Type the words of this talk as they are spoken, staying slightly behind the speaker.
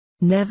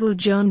Neville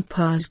John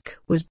Pask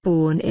was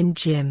born in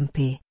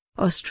Gympie,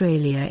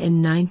 Australia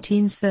in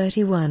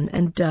 1931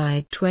 and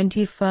died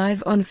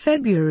 25 on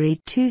February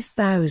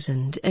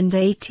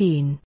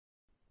 2018.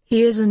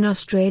 He is an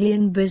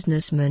Australian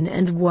businessman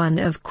and one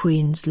of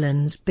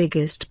Queensland's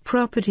biggest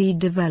property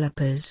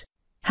developers,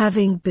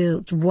 having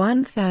built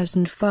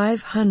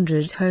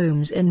 1,500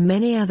 homes and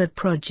many other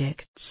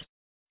projects.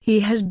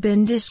 He has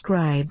been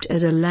described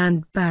as a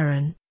land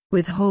baron,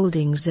 with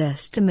holdings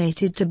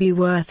estimated to be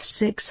worth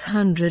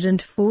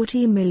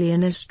 $640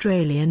 million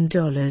Australian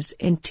dollars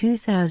in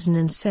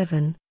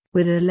 2007,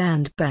 with a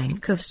land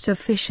bank of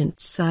sufficient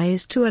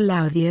size to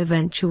allow the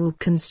eventual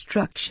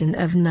construction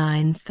of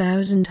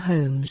 9,000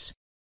 homes.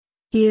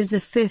 He is the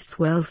fifth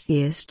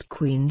wealthiest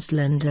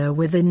Queenslander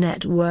with a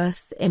net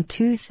worth in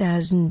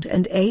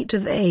 2008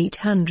 of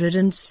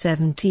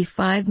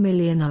 $875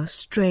 million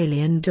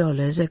Australian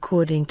dollars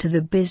according to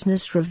the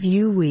Business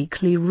Review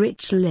Weekly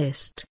Rich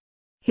List.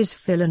 His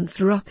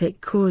philanthropic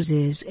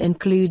causes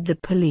include the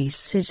Police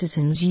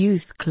Citizens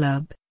Youth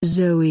Club,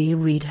 Zoe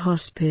Reid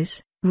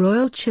Hospice,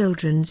 Royal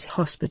Children's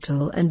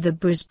Hospital and the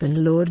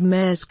Brisbane Lord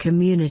Mayor's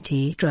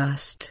Community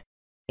Trust.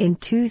 In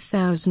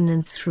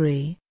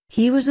 2003,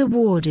 he was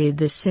awarded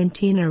the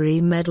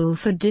Centenary Medal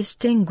for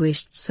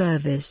Distinguished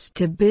Service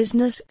to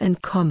Business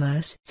and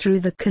Commerce through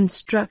the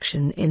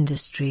construction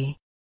industry.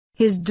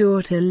 His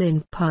daughter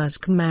Lynn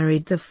Pask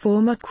married the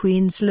former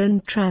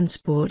Queensland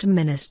Transport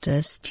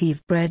Minister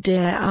Steve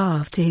Bredere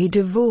after he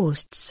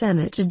divorced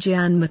Senator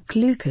Jan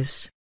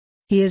McLucas.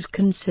 He is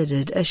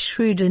considered a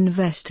shrewd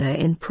investor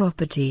in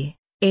property.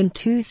 In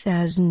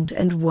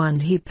 2001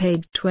 he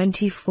paid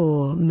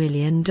 $24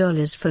 million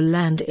for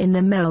land in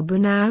the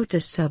Melbourne outer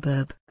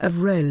suburb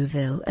of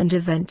Rowville and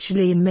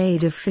eventually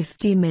made a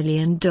 $50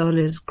 million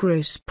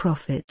gross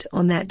profit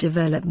on that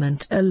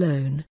development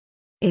alone.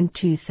 In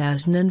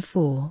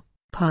 2004,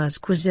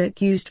 Pask was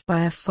accused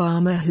by a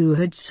farmer who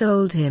had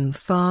sold him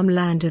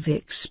farmland of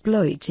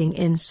exploiting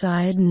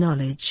inside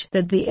knowledge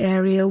that the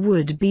area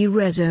would be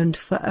rezoned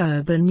for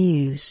urban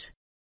use.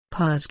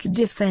 Pask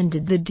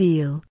defended the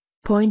deal,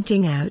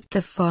 pointing out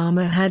the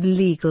farmer had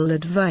legal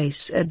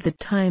advice at the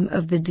time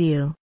of the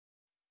deal.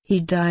 He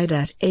died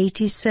at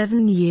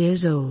 87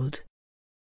 years old.